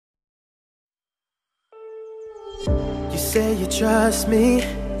You say you trust me,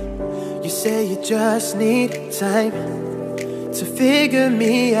 you say you just need time to figure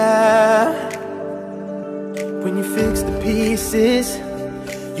me out. When you fix the pieces,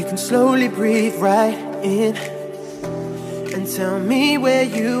 you can slowly breathe right in and tell me where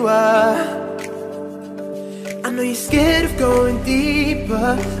you are. I know you're scared of going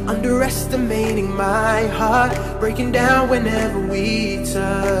deeper, underestimating my heart, breaking down whenever we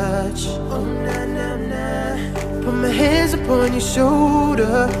touch. Oh, na, na, na. Put my hands upon your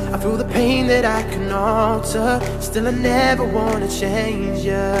shoulder, I feel the pain that I can alter. Still I never wanna change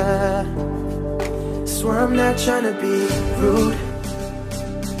ya. Swear I'm not trying to be rude,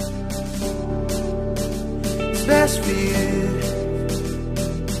 it's best for you.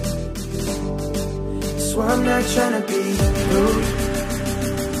 Swear I'm not trying to be rude,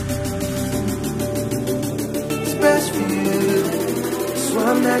 it's best for you. Swear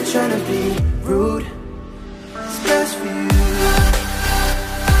I'm not trying to be rude, it's best for you.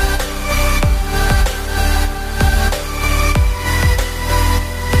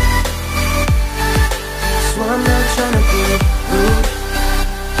 Swear I'm not trying to be rude,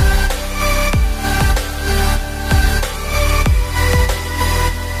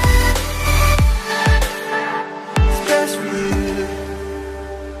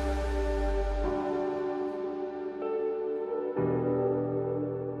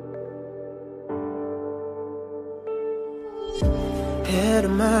 head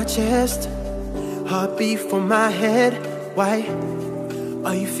on my chest, heartbeat from my head. Why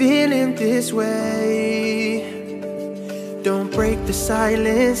are you feeling this way? Don't break the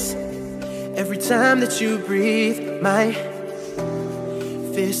silence. Every time that you breathe, my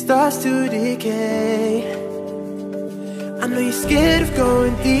fear starts to decay. I know you're scared of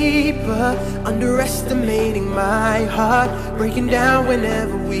going deeper, underestimating my heart, breaking down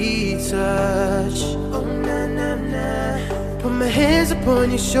whenever we touch. Oh, na, na, na. Put my hands upon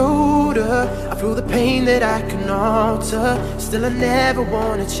your shoulder, I feel the pain that I can alter. Still I never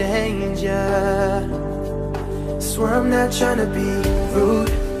wanna change ya. Swear I'm not trying to be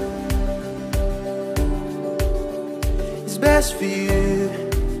rude, it's best for you.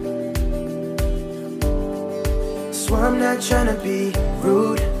 Swear I'm not trying to be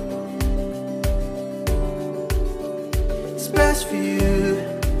rude, it's best for you.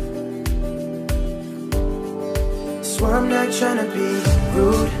 Swear I'm not trying to be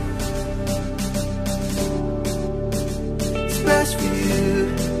rude, it's best for you.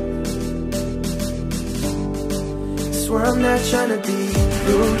 Swear I'm not trying to be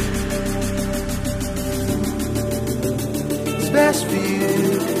rude, it's best for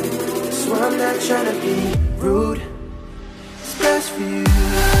you. Swear I'm not trying to be rude, it's best for you.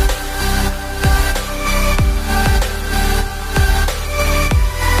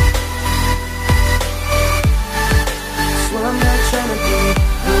 Swear I'm not trying to be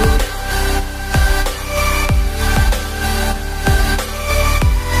rude,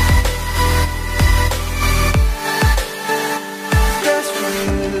 it's best for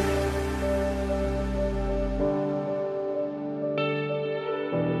you.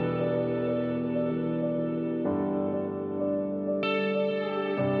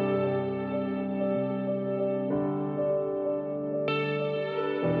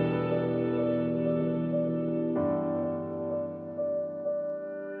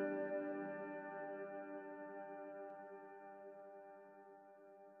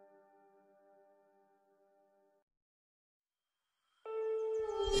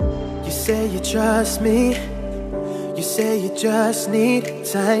 You say you trust me, you say you just need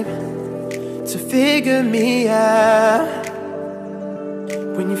time to figure me out.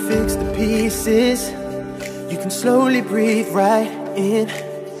 When you fix the pieces, you can slowly breathe right in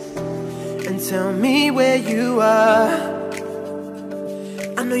and tell me where you are.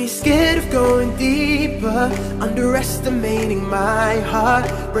 I know you're scared of going deeper, underestimating my heart,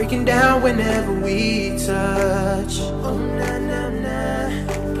 breaking down whenever we touch. Oh, na, na, na.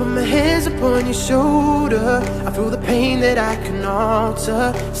 Put my hands upon your shoulder, I feel the pain that I can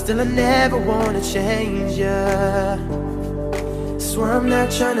alter. Still I never wanna change ya. Swear I'm not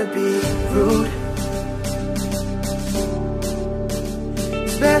trying to be rude,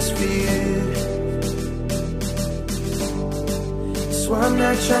 it's best for you. Swear I'm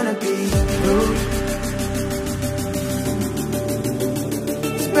not trying to be rude,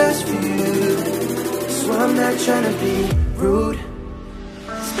 it's best for you. Swear I'm not trying to be rude,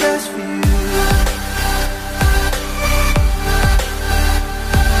 it's best for you.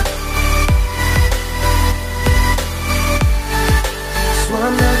 Swear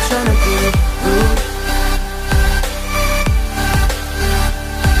I'm not trying to be rude,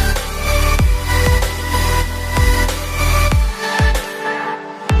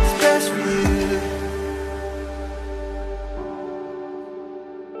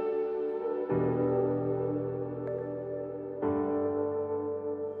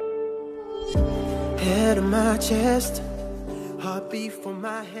 Head on my chest, heartbeat for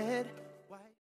my head.